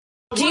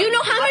Do you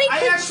know how many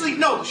I actually,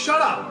 no,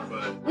 shut up.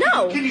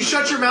 No. Can you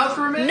shut your mouth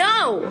for a minute?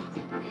 No.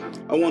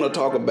 I want to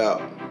talk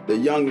about the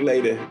young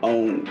lady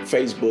on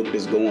Facebook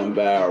that's going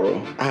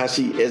viral, how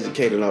she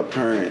educated her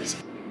parents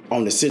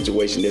on the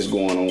situation that's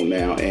going on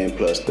now and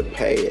plus the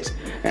past,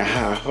 and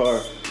how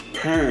her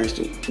parents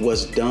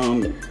was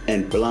dumb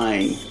and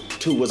blind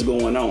to what's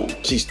going on.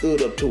 She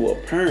stood up to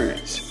her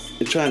parents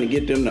and trying to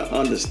get them to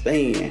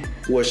understand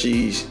where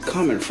she's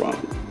coming from,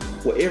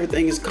 where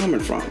everything is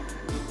coming from,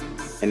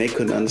 and they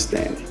couldn't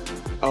understand it.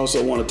 I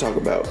also want to talk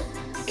about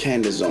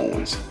Candace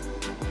Owens.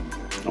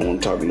 I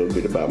want to talk a little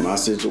bit about my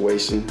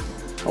situation.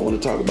 I want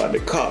to talk about the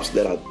cops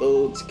that are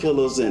thugs,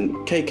 killers, and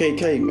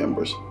KKK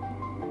members.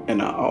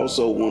 And I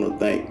also want to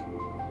thank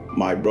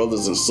my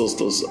brothers and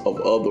sisters of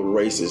other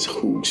races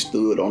who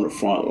stood on the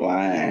front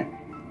line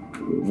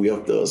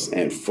with us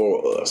and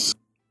for us.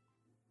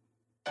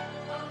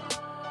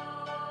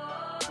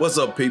 What's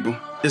up, people?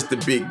 It's the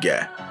big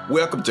guy.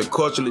 Welcome to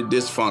Culturally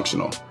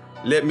Dysfunctional.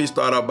 Let me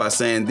start off by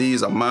saying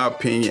these are my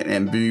opinion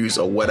and views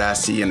of what I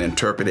see and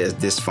interpret as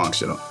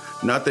dysfunctional.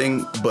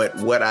 Nothing but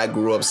what I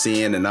grew up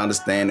seeing and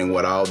understanding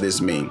what all this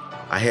means.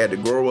 I had to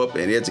grow up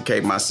and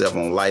educate myself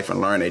on life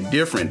and learn a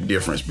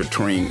difference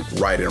between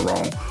right and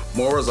wrong.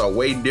 Morals are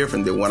way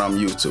different than what I'm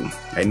used to.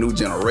 A new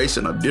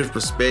generation of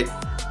disrespect,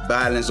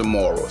 violence, and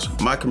morals.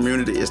 My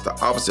community is the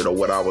opposite of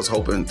what I was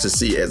hoping to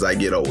see as I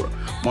get older.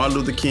 Martin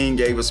Luther King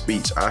gave a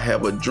speech, "I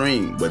have a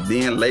dream," but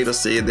then later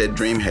said that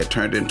dream had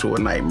turned into a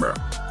nightmare.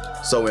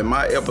 So in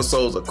my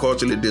episodes of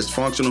Culturally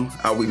Dysfunctional,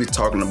 I will be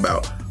talking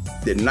about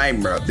the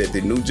nightmare that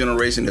the new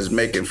generation is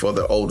making for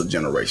the older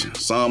generation.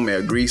 Some may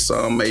agree,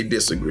 some may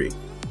disagree.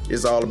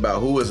 It's all about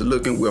who is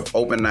looking with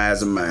open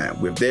eyes and mind.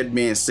 With that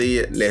being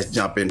said, let's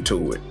jump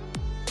into it.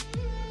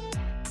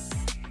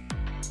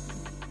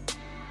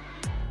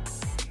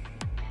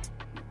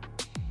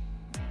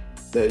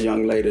 That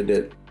young lady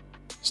that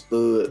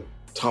stood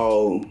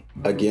tall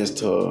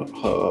against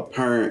her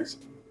parents,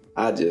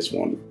 I just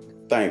want to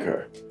thank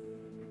her,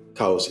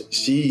 because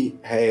she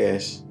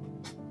has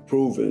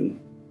proven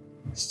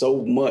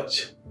so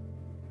much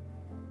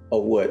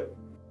of what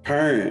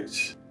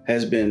parents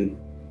has been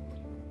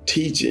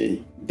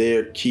teaching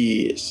their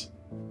kids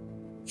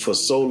for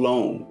so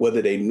long,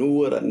 whether they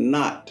knew it or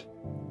not.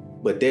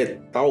 But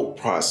that thought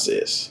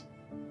process,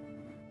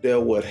 they're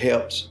what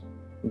helps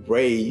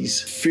raise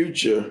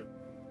future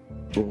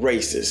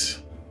racists.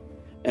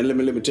 And let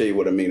me tell you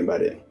what I mean by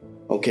that.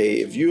 Okay,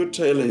 if you're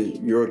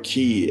telling your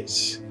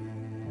kids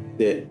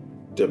that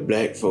the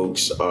black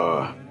folks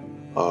are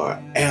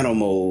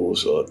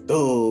animals or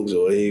thugs,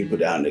 or they put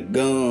down the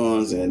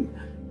guns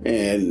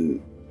and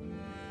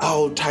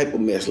all type of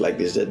mess like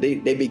this, that they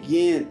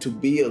begin to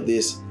build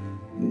this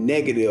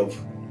negative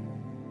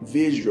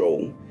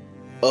visual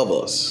of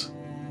us.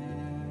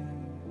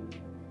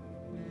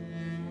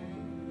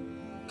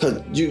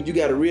 Because you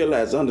got to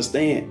realize,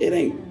 understand, it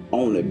ain't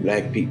only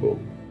black people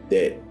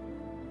that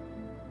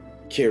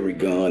carry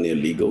gun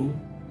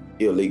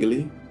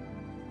illegally,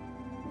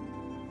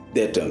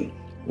 that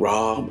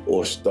robbed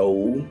or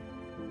stole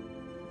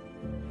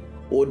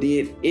or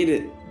did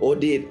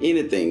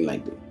anything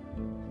like that.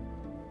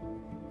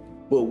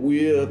 But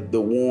we're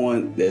the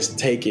one that's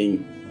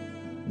taking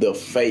the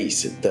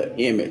face, the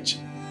image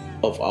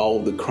of all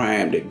the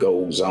crime that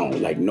goes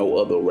on, like no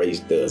other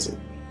race does it.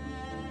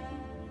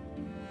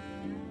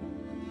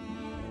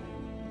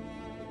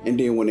 And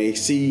then when they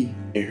see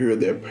and hear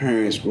their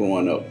parents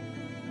growing up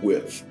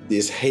with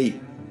this hate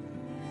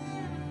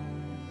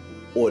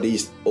or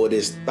this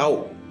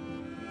thought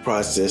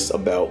process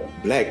about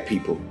black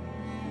people,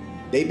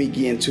 they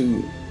begin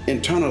to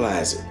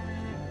internalize it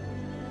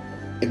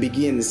and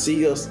begin to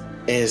see us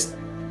as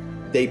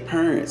their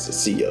parents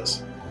see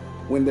us,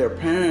 when their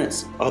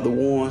parents are the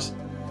ones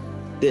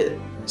that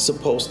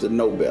supposed to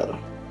know better.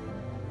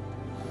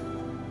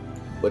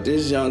 But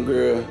this young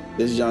girl,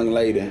 this young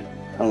lady,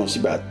 I don't know, she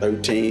about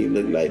 13,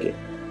 look like it,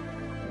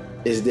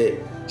 is that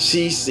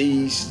she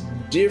sees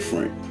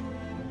different,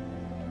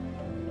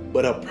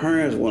 but her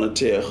parents want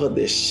to tell her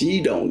that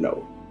she don't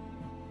know,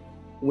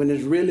 when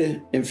it's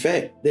really, in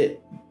fact, that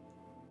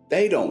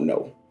they don't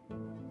know.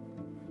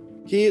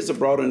 Kids are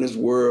brought in this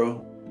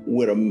world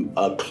with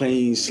a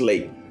clean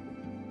slate.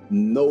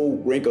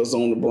 No wrinkles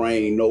on the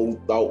brain, no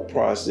thought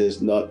process,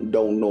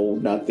 don't know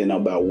nothing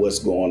about what's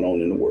going on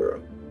in the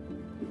world.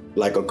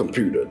 Like a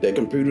computer. That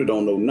computer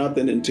don't know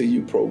nothing until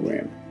you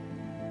program it.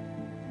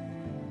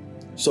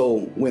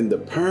 So when the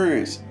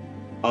parents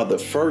are the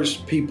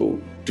first people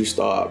to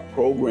start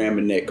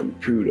programming that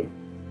computer,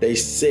 they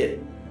set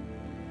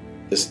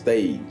the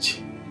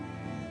stage.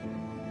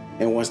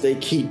 And once they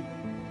keep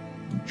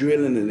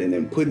drilling it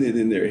and putting it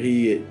in their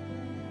head,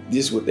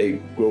 this is what they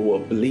grow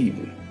up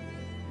believing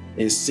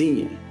and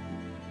seeing,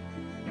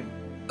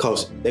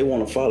 because they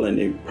want to follow in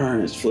their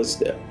parents'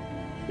 footsteps.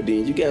 But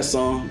then you got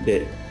some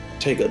that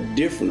take a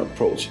different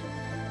approach,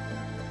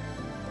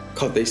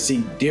 because they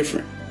see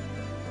different.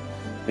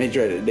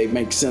 They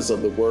make sense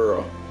of the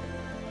world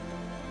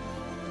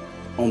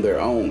on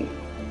their own.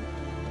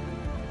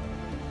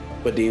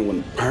 But then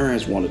when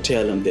parents want to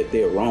tell them that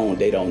they're wrong,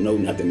 they don't know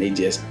nothing. They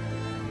just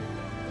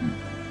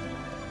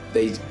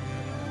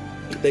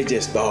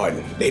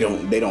starting. They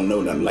don't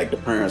know nothing. Like the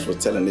parents was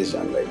telling this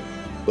young lady,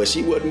 but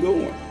she wasn't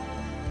going.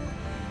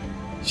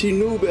 She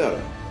knew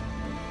better.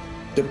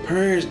 The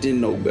parents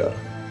didn't know better.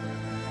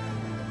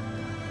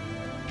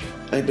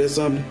 Ain't that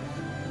something?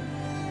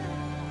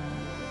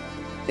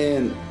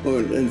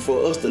 And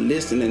for us to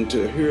listen and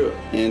to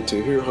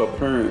hear her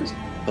parents,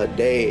 her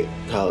dad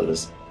called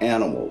us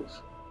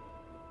animals.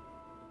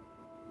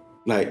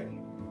 Like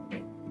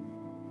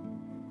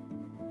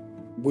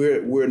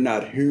we're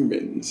not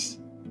humans.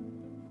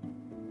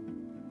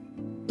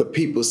 The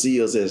people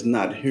see us as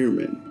not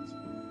humans.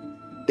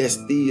 That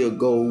still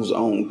goes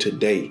on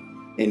today,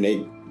 and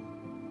they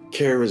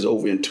carries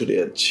over into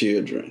their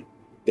children.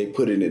 They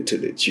put it into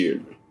their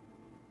children.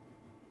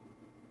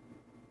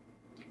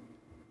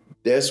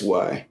 That's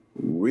why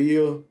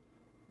real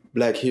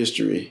Black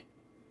history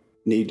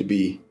need to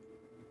be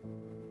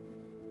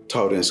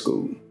taught in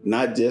school.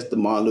 Not just the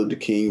Martin Luther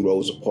King,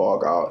 Rosa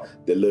Parks, or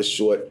the little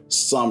short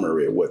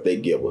summary of what they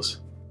give us.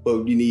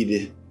 But you need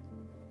to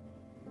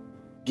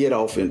get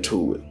off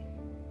into it.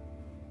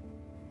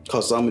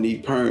 Because some of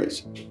these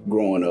parents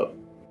growing up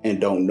and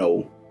don't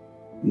know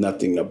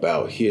nothing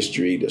about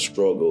history, the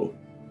struggle,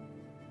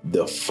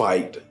 the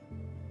fight,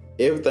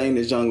 everything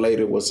this young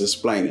lady was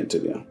explaining to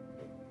them,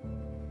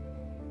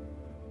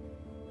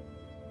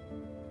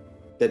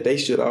 that they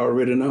should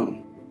already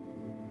know.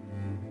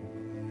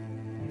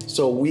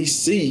 So we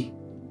see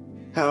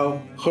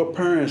how her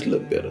parents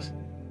looked at us.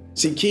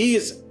 See,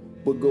 kids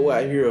would go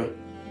out here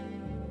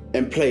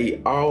and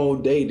play all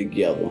day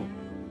together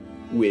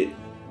with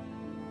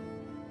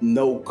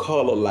no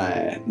color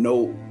line,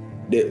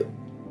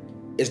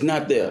 it's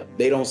not there.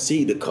 They don't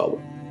see the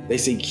color. They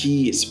see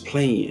kids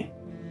playing,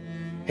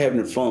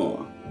 having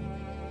fun.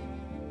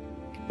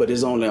 But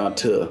it's only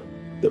until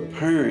the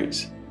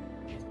parents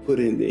put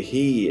in the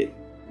head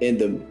and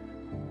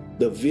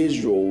the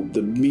visual,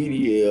 the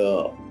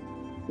media,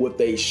 what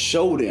they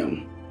show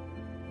them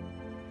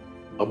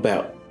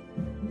about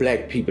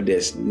Black people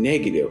that's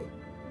negative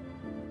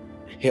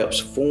help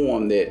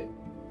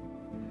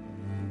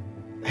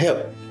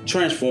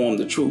transform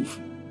the truth.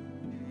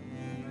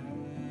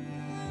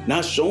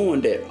 Not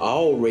showing that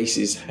all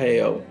races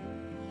have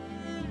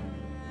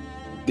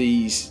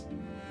these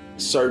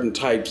certain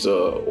types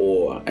of,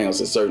 or I ain't gonna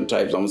say certain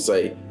types, I'm gonna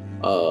say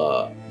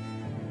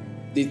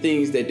the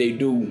things that they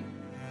do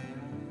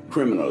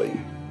criminally.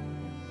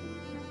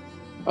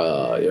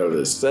 Whether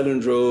it's selling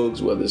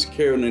drugs, whether it's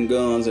carrying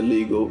guns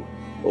illegal,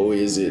 or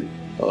is it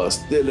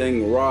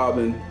stealing,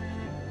 robbing.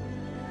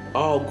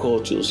 All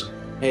cultures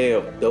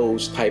have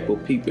those type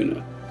of people in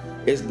it.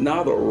 It's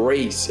not a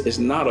race, it's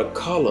not a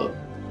color.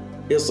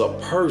 It's a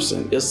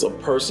person, it's a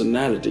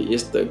personality,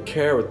 it's the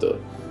character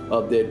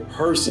of that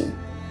person.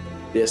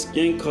 Their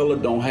skin color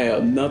don't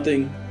have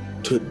nothing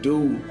to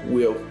do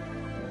with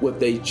what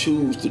they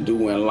choose to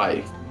do in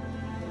life.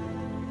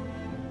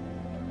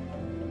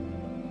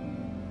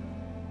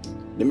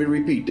 Let me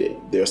repeat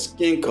that. Their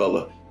skin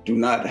color do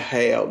not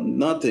have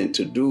nothing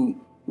to do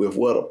with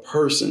what a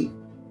person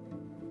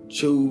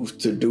choose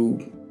to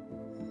do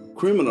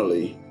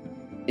criminally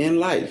in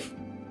life.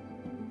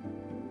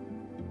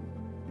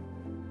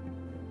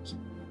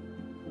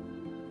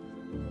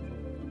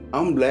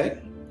 I'm Black.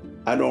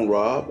 I don't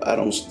rob. I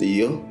don't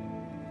steal.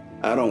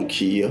 I don't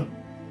kill.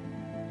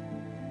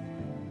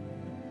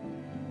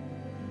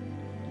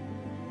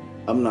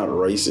 I'm not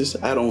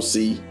racist. I don't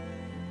see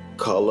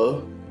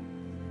color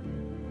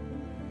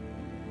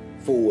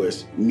for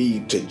me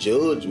to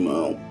judge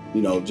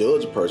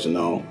judge a person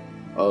on.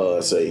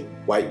 Say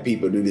white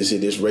people do this here,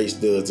 this race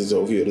does this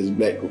over here, this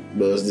Black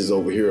does this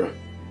over here.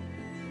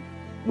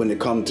 When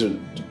it comes to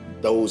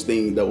those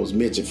things that was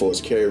mentioned for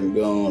us carrying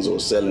guns or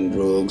selling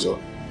drugs or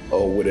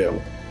whatever.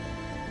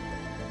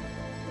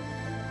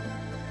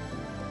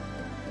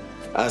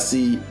 I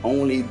see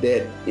only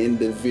that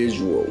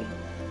individual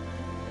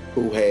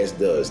who has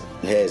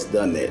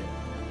done that.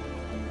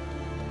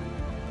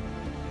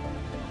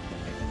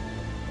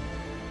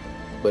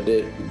 But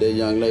that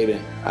young lady,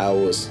 that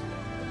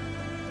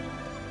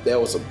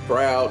was a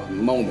proud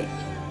moment.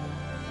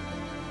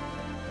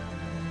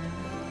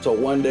 So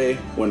one day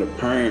when the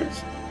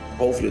parents,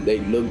 hopefully they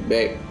look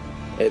back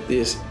at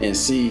this and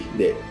see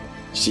that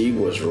she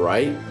was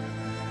right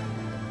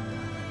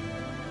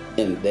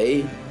and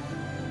they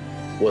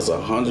was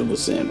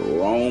 100%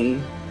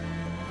 wrong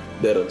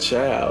that a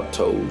child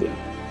told them.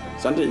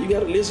 Sometimes you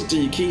gotta listen to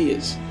your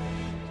kids.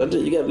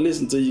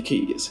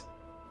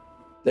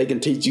 They can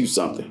teach you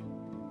something.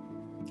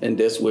 And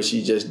that's what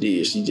she just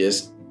did. She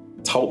just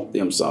taught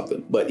them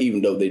something. But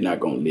even though they're not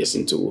gonna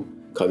listen to her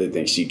because they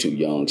think she too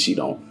young, she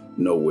don't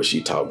know what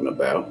she talking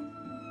about.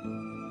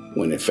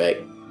 When in fact,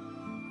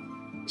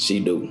 she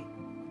do.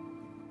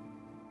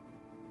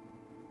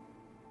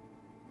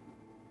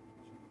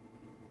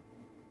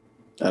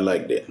 I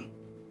like that.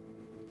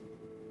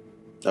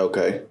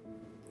 Okay.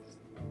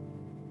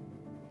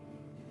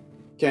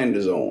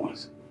 Candace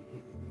Owens.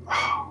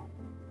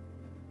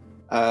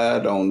 I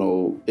don't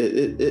know.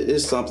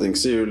 It's something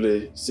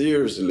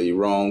seriously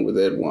wrong with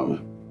that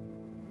woman.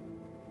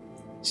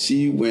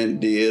 She went and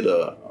did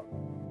a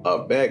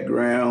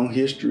background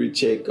history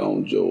check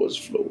on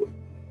George Floyd.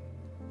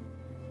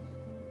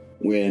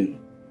 When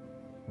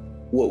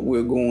what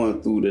we're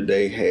going through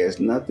today has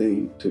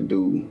nothing to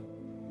do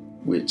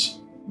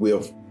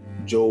with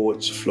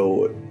George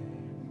Floyd.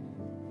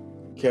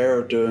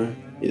 Character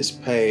is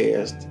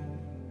past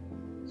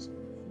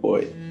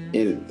or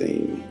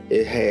anything.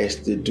 It has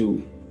to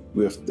do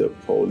with the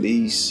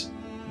police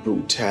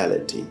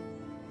brutality,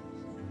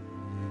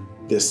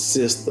 the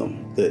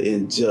system, the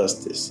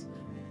injustice,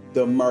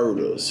 the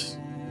murders.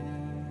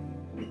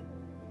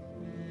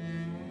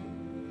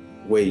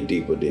 Way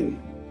deeper than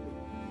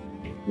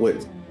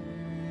what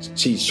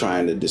she's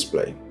trying to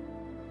display.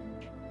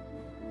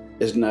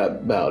 It's not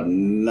about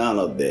none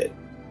of that.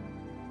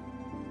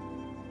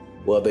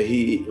 Whether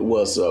he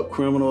was a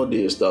criminal,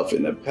 did stuff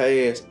in the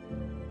past,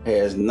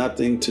 has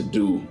nothing to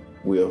do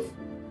with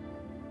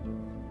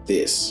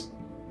this.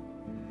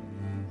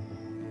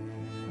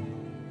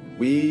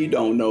 We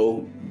don't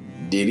know,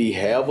 did he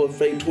have a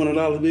fake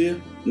 $20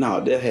 bill? No,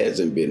 that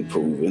hasn't been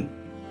proven.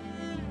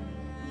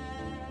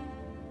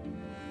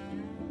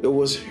 It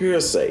was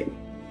hearsay.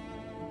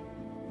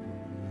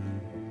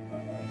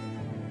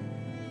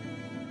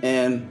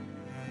 And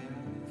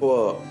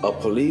for a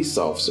police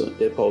officer,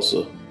 they're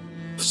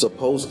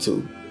supposed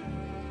to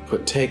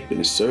protect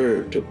and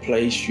serve, to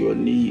place your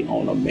knee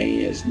on a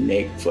man's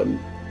neck for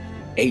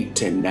 8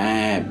 to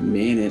 9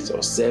 minutes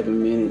or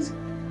 7 minutes.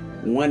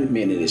 1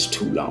 minute is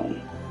too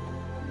long.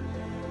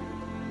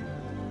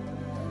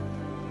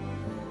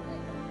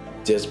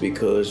 Just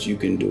because you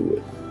can do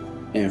it.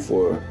 And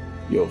for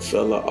your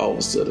fellow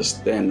officer to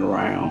stand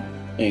around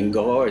and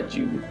guard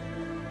you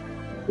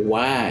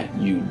while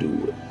you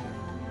do it.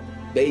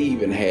 They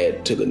even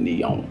took a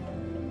knee on him.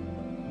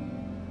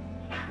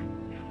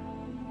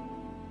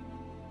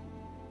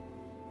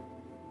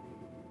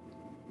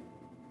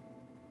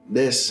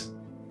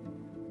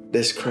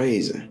 That's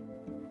crazy.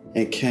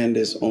 And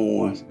Candace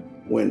Owens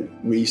went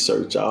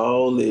research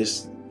all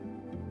this.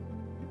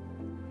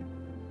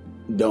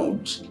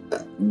 Don't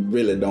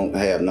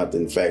have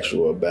nothing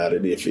factual about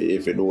it. If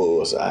it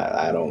was,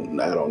 I don't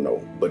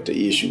know. But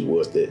the issue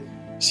was that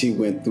she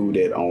went through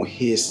that on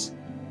his,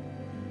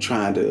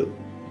 trying to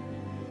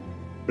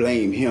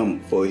blame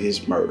him for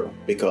his murder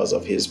because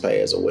of his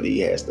past or what he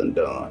has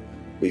done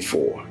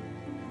before.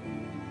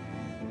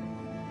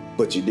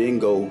 But you didn't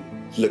go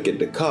look at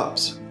the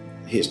cops'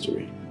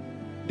 history.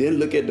 Then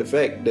look at the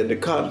fact that the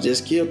cops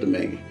just killed the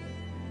man.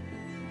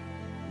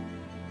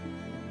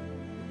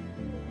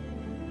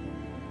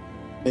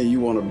 And you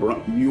want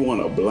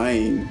to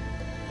blame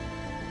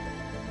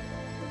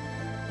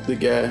the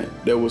guy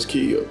that was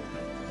killed.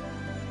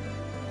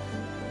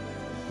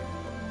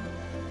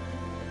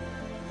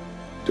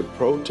 The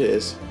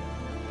protest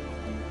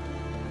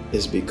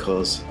is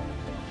because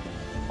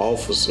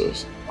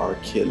officers are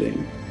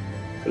killing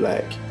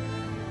black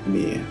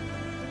men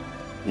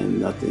and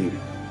nothing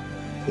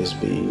is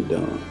being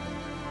done.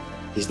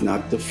 He's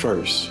not the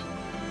first,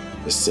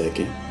 the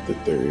second, the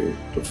third,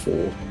 the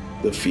fourth,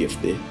 the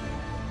 50,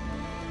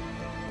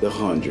 the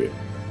 100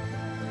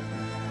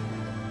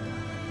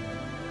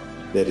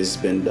 that it's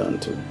been done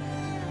to.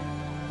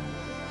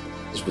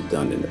 It's been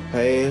done in the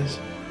past.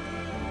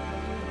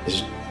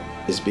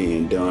 It's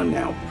being done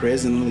now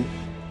presently,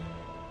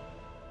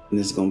 and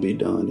it's going to be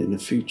done in the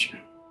future.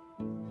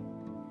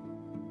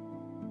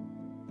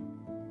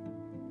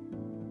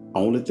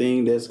 Only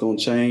thing that's going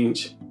to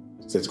change,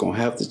 that's going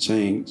to have to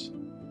change,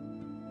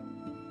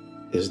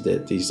 is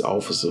that these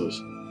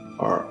officers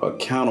are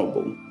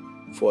accountable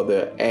for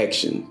their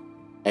action,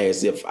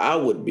 as if I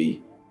would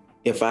be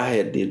if I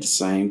had did the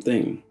same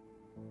thing.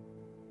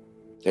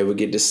 They would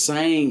get the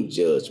same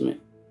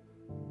judgment,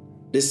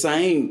 the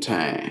same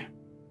time.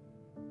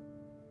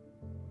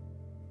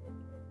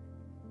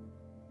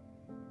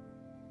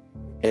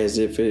 As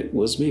if it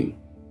was me.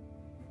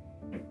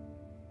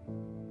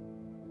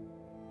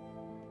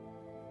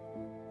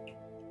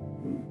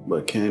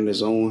 But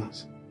Candace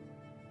Owens,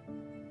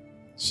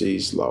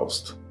 she's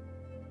lost.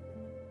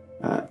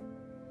 I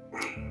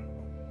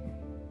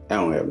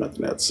don't have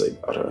nothing else to say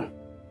about her.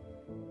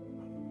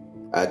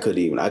 I couldn't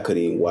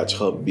even watch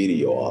her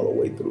video all the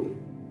way through.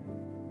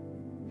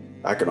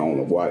 I could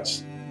only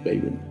watch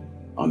maybe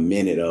a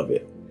minute of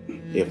it,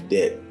 if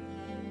that.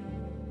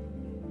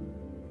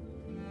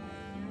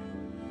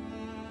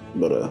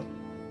 But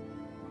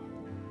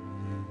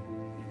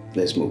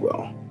let's move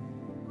on.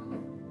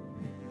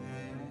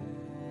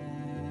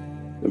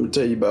 Let me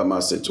tell you about my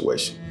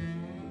situation.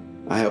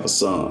 I have a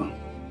son,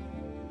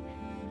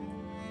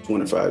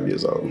 25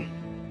 years old.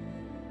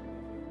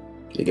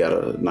 He got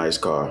a nice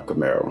car,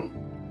 Camaro,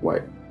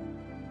 white.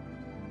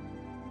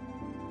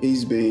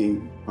 He's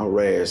being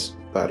harassed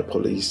by the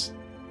police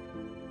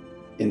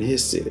in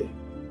his city,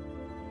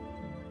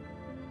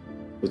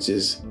 which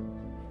is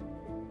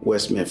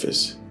West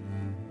Memphis,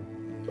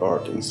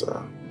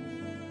 Arkansas.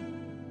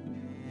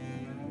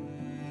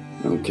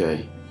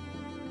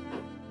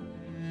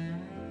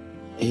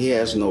 He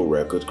has no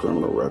record,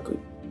 criminal record.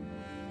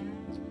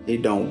 He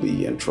don't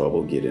be in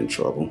trouble, get in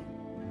trouble.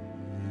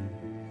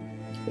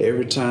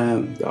 Every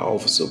time the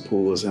officer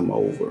pulls him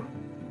over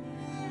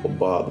or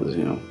bothers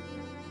him,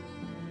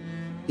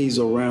 he's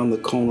around the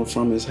corner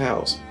from his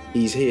house.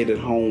 He's headed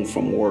home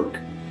from work.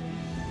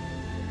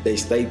 They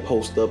stay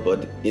posted up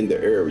in the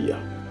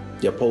area.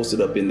 They're posted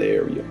up in the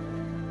area.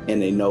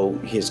 And they know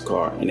his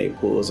car, and they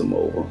pulls him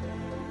over.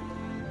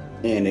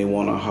 And they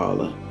want to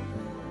holler,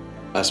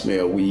 I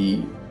smell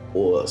weed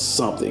or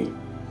something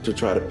to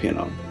try to pin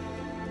him.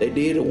 They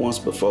did it once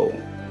before.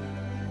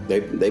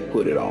 They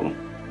put it on him.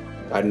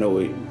 I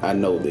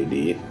know they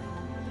did.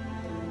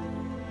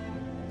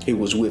 He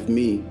was with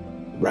me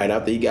right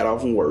after he got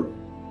off from work.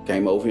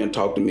 Came over here and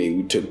talked to me.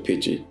 We took a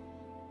picture.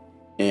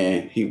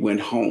 And he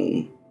went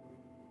home.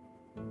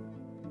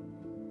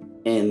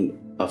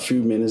 And a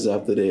few minutes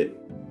after that,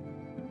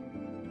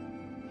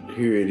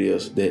 here it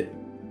is that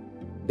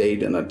they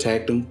done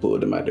attacked him,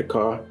 pulled him out the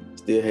car,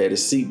 still had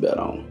his seatbelt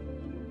on.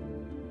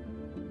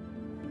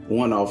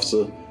 One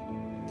officer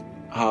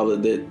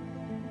hollered that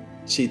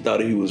she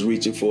thought he was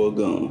reaching for a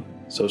gun,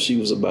 so she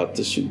was about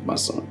to shoot my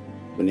son.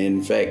 But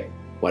in fact,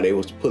 while they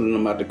was pulling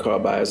him out the car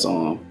by his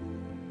arm,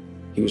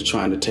 he was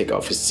trying to take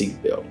off his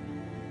seatbelt.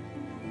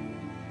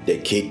 They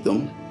kicked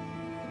him.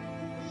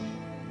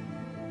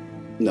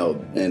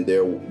 No, and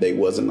they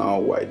wasn't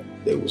all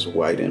white. They was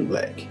white and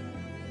black.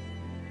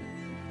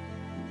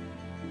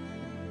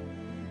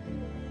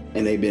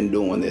 And they've been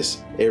doing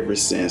this ever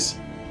since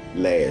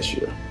last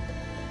year,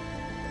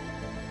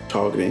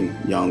 targeting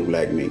young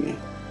black men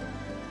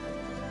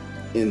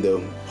in the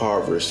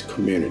impoverished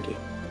community.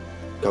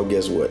 Because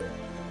guess what?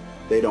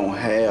 They don't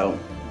have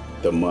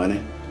the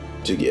money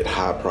to get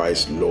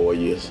high-priced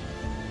lawyers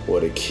or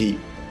to keep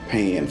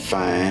paying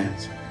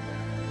fines.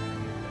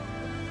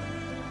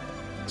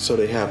 So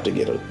they have to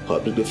get a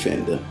public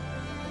defender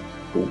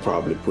who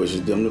probably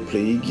pushes them to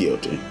plead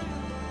guilty,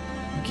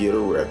 get a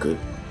record,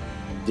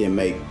 then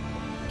make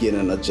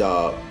getting a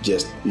job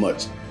just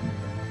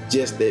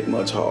that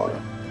much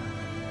harder.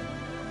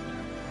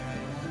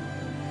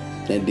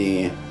 And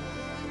then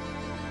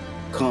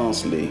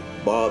constantly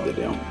bother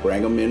them,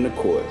 bring them in the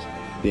courts.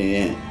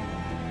 Then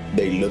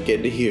they look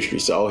at the history.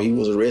 So he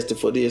was arrested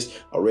for this,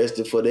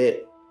 arrested for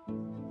that,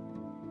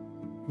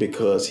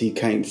 because he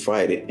can't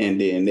fight it. And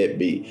then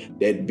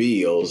that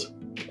builds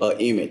an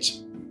image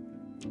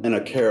and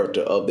a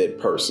character of that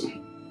person.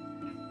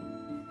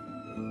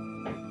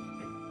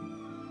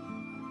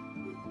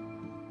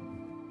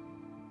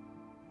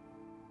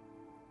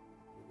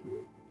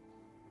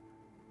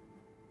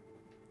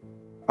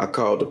 I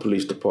called the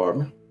police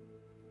department.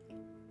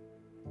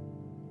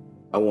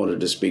 I wanted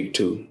to speak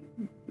to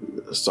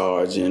a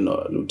sergeant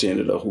or a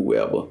lieutenant or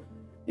whoever,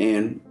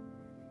 and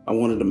I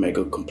wanted to make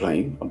a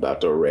complaint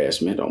about the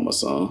harassment on my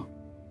son.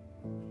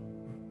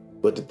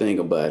 But the thing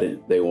about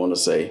it, they want to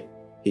say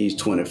he's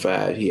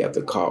 25, he have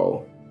to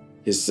call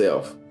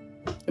himself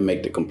and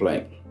make the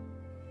complaint.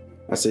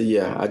 I said,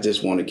 yeah, I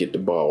just want to get the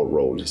ball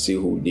rolling, see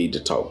who we need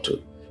to talk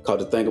to.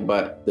 Because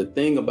the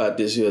thing about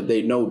this here,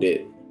 they know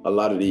that a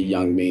lot of these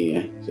young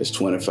men that's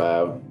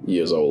 25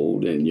 years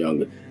old and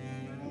younger,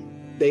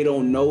 they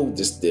don't know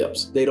the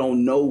steps. They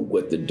don't know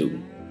what to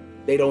do.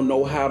 They don't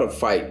know how to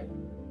fight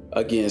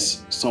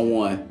against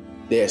someone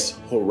that's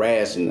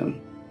harassing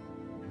them.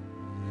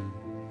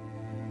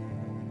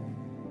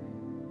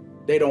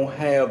 They don't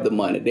have the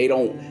money. They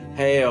don't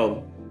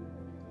have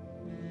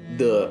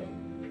the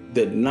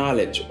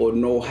knowledge or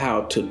know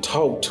how to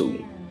talk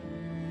to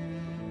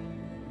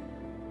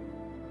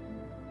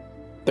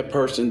the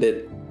person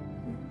that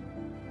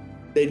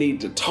they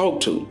need to talk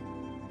to,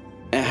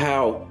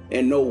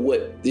 and know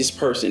what this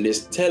person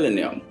is telling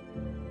them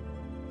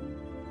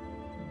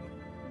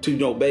to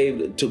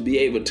be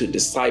able to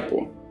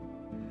decipher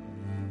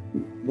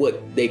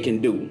what they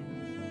can do.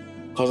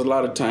 Because a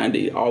lot of times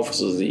the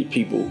officers, the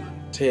people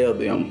tell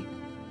them,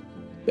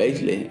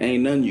 basically,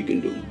 ain't nothing you can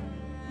do.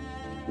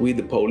 We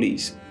the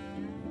police.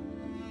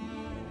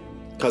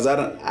 Because I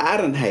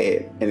done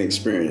had an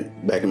experience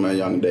back in my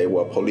young day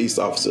where a police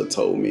officer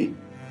told me,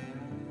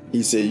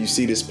 he said, you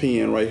see this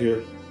pen right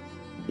here?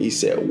 He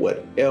said,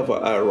 whatever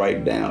I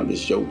write down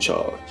is your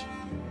charge.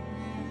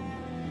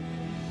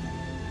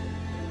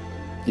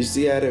 You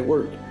see how that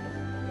works?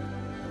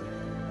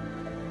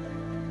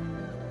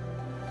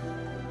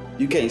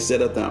 You can't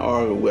sit up there and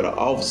argue with an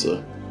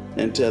officer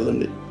and tell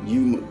them that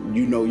you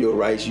know your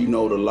rights, you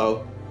know the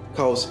law,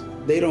 because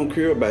they don't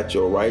care about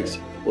your rights,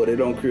 or they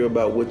don't care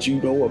about what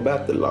you know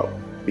about the law,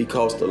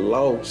 because the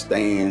law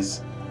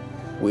stands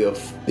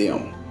with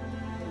them.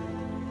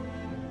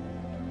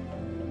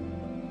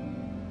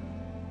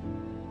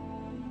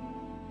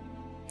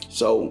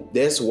 So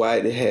that's why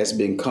it has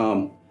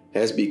become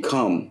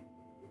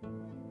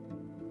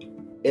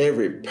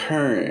every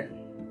parent,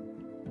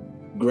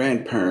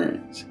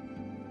 grandparent's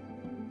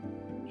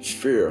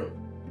fear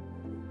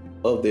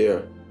of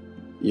their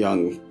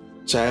young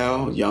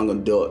child, young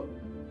adult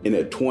in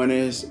their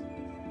 20s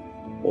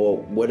or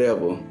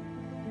whatever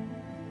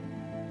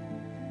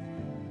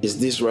is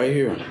this right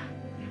here.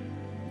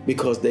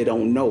 because they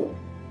don't know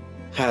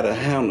how to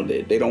handle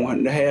it. They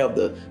don't have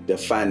the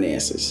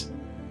finances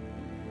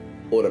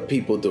or the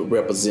people to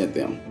represent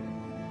them.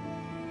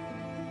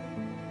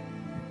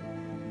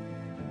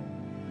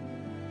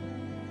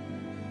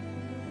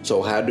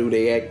 So how do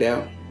they act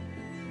out?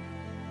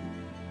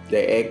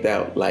 They act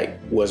out like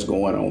what's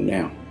going on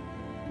now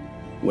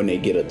when they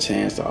get a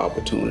chance or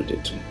opportunity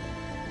to.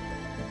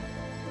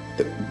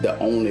 The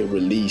only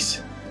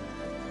release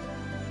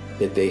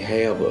that they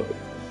have of it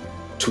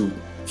to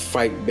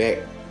fight back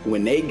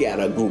when they got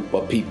a group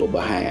of people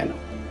behind them.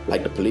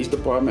 Like the police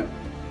department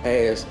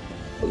has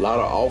a lot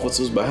of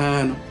officers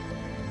behind them.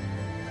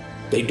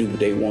 They do what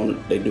they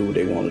want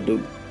to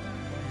do.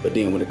 But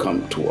then when it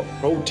comes to a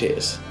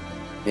protest,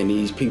 and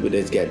these people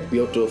that's got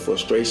built up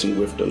frustration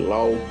with the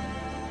law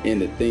and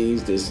the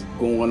things that's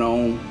going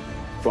on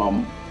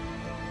from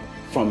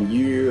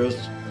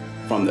years,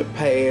 from the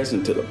past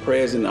into the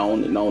present,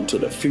 on and on to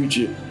the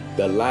future,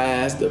 the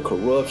lies, the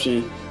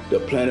corruption, the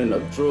planting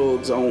of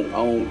drugs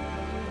on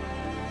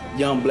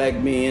young black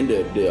men,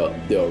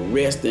 the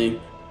arresting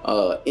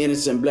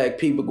innocent black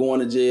people, going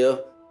to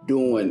jail,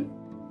 doing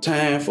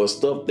time for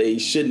stuff they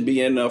shouldn't be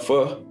in there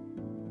for.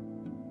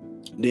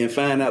 Then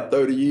find out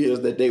 30 years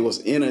that they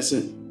was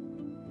innocent.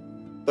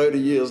 30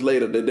 years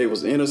later that they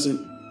was innocent.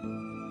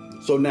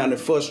 So now the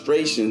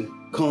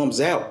frustration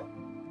comes out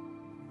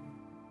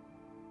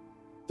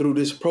through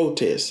this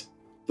protest,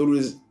 through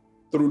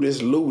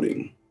this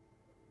looting.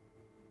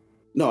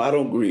 No, I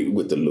don't agree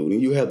with the looting.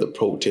 You have the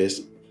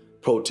protesters,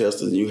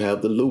 and you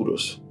have the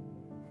looters.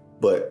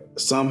 But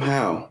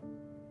somehow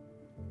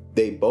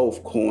they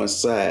both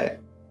coincide,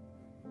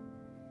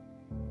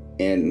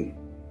 and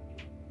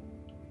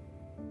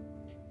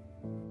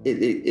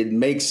it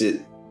makes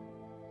it,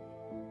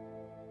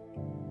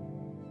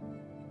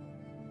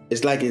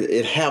 it's like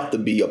it have to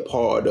be a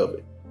part of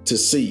it to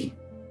see,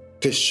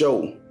 to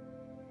show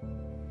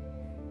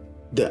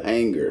the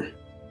anger.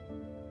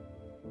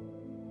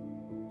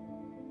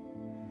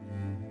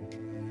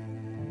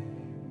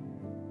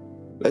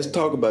 Let's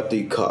talk about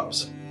these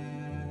cops.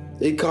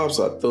 These cops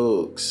are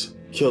thugs,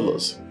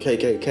 killers,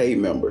 KKK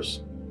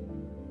members.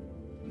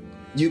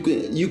 You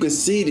can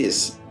see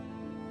this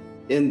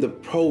in the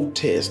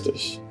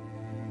protesters,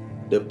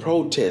 the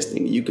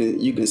protesting. You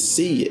can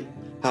see it,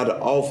 how the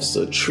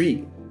officer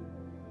treat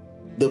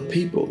the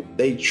people.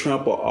 They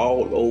trample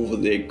all over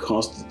their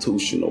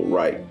constitutional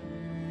right.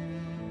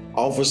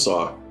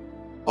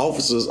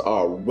 Officers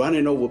are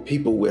running over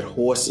people with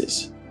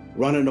horses,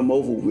 running them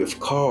over with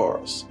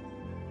cars,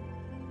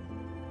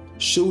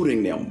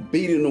 shooting them,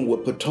 beating them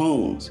with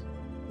batons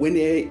when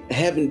they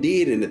haven't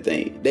did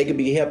anything. They could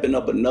be helping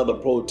up another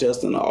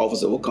protester, and the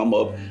officer will come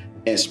up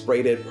and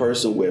spray that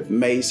person with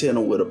mace, hit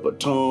them with a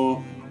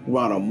baton,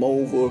 run them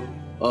over,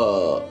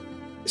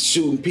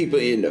 shooting people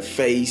in the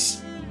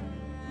face.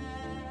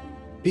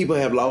 People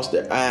have lost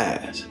their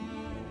eyes,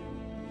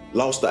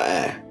 lost the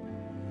eye,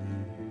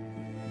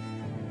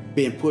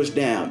 being pushed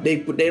down. They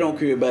don't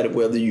care about it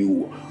whether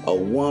you a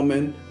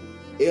woman,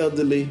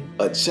 elderly,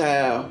 a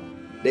child.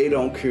 They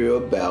don't care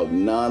about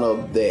none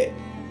of that.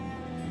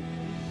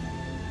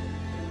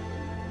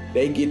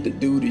 They get to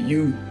do to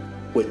you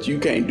what you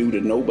can't do to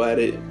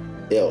nobody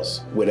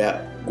else without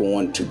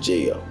going to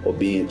jail or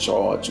being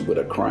charged with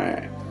a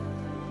crime.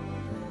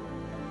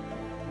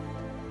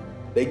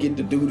 They get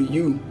to do to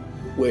you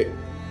what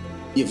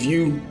if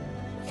you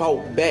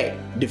fought back,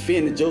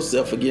 defended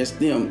yourself against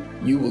them,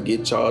 you will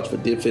get charged for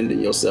defending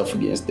yourself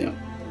against them.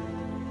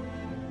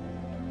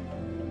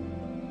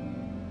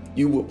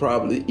 You will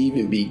probably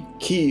even be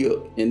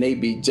killed, and they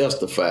be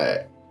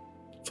justified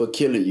for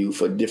killing you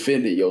for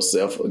defending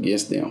yourself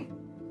against them.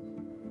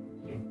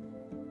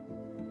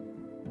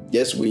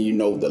 That's when you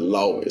know the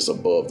law is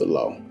above the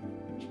law.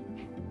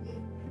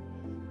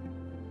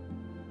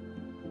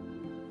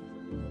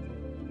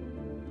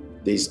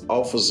 These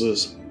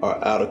officers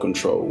are out of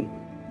control.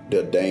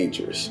 They're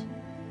dangerous.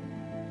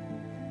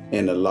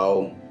 And the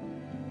law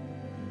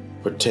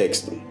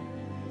protects them.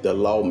 The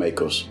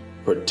lawmakers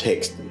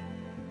protect them.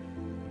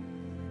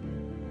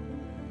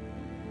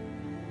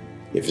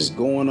 If it's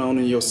going on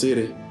in your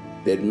city,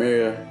 that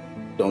mayor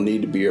don't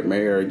need to be a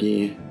mayor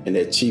again, and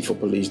that chief of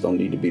police don't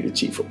need to be the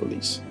chief of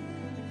police.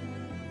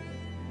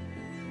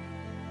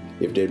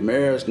 If that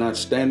mayor is not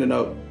standing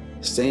up,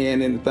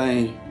 saying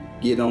anything,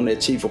 get on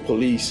that chief of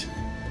police,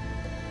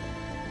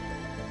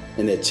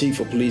 and that chief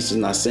of police is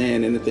not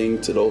saying anything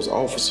to those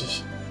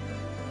officers,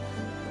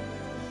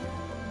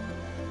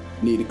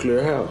 need to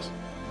clear house.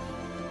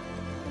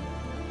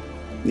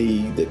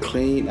 Need to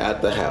clean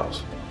out the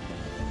house.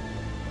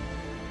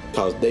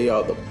 Because they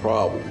are the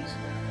problems.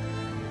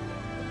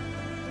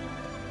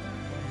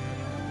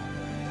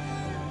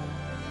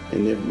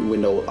 And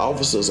when those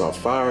officers are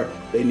fired,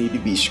 they need to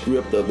be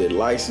stripped of their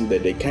license,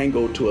 that they can't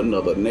go to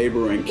another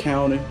neighboring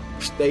county,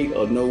 state,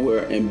 or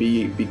nowhere and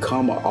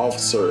become an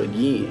officer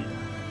again.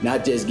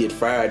 Not just get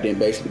fired, then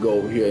basically go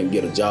over here and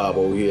get a job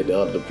over here at the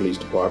other police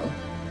department.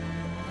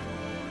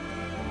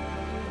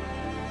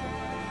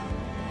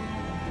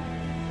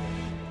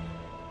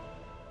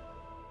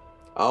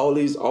 all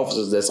these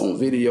officers that's on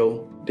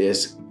video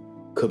that's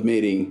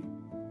committing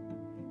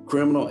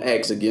criminal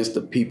acts against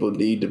the people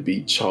need to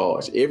be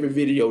charged. Every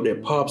video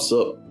that pops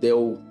up,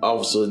 those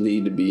officers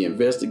need to be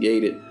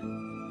investigated,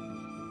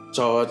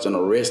 charged and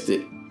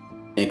arrested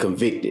and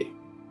convicted.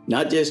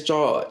 Not just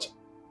charged,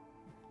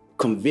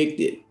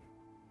 convicted.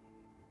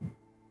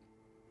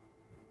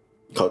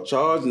 Because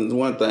charging is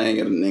one thing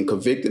and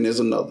convicting is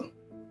another.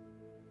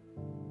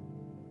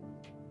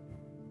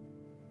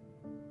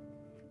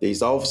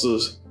 These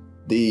officers,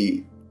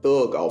 the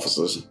thug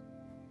officers,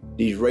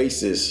 these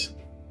racist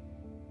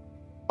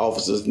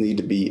officers need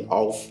to be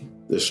off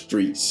the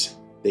streets.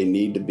 They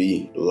need to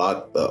be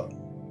locked up.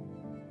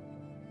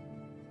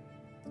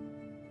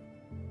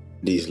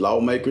 These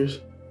lawmakers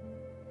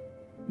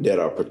that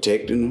are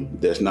protecting them,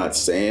 that's not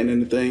saying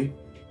anything,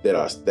 that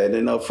are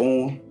standing up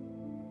for them,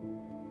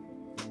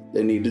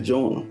 they need to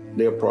join them.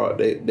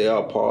 They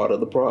are part of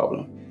the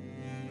problem.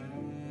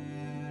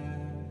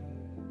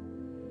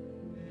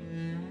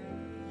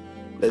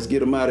 Let's get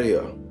them out of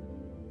here.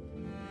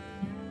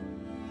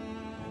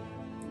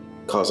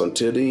 Because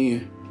until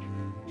then,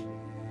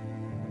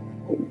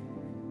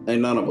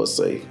 ain't none of us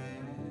safe.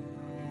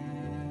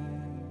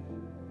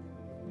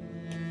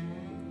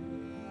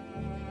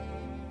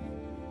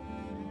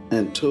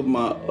 And to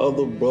my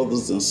other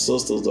brothers and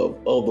sisters of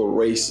other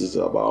races,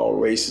 of all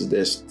races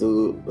that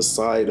stood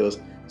beside us,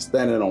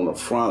 standing on the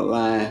front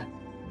line,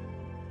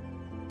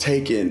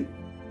 taking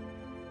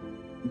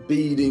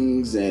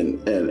beatings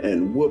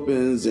and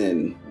whoopings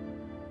and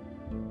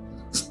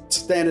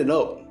standing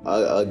up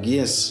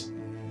against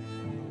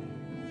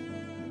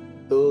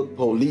thug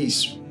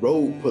police,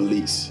 road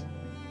police.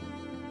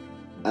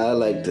 I'd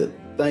like to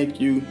thank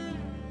you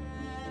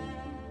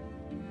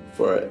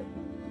for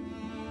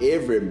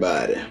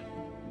everybody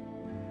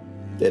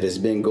that has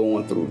been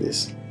going through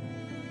this.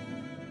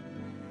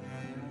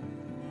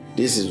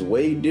 This is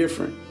way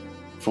different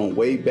from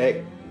way back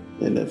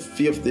in the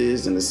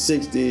 50s and the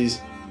 60s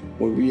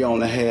when we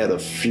only had a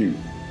few.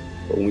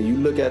 But when you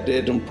look out there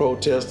at them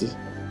protesters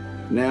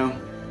now,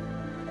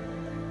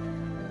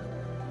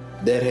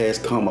 that has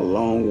come a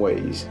long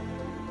ways.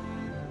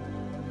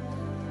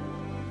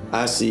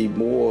 I see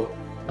more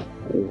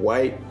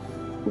white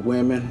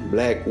women,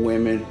 black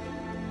women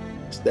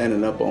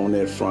standing up on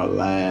that front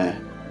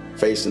line,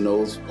 facing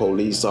those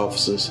police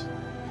officers.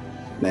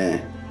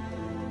 Man,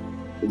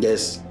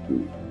 that's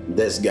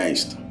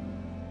gangster.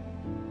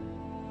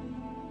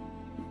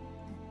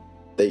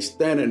 They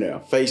standing there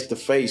face to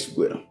face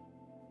with them.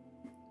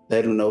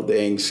 Let them know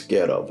they ain't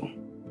scared of them.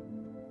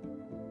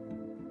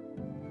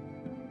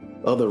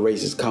 Other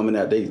races coming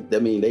out,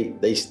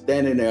 they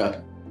standing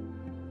there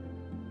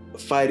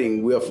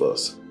fighting with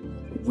us,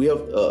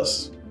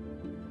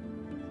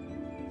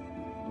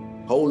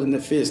 holding the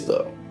fist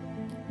up,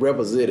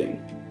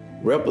 representing.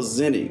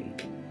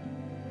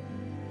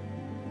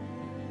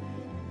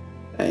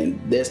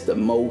 And that's the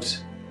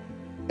most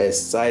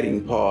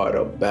exciting part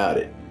about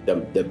it.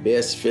 The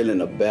best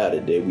feeling about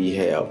it that we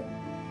have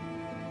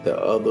the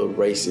other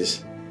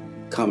races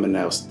coming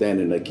out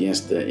standing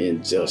against the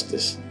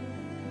injustice,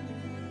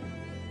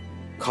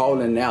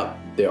 calling out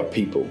their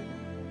people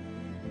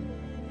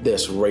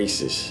that's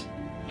racist,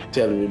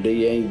 telling them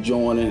they ain't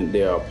joining,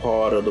 they're a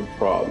part of the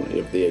problem.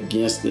 If they're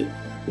against it,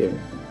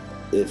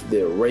 if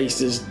they're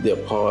racist, they're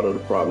part of the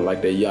problem,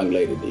 like that young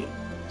lady did.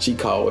 She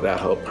called out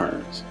her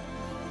parents.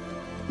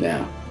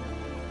 Now,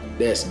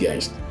 that's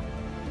gangster.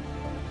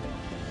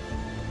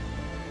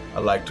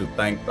 I'd like to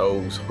thank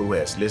those who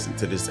has listened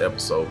to this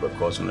episode of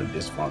Culturally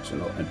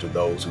Dysfunctional, and to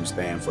those who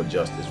stand for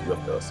justice with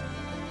us.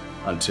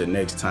 Until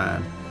next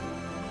time,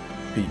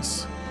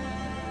 peace.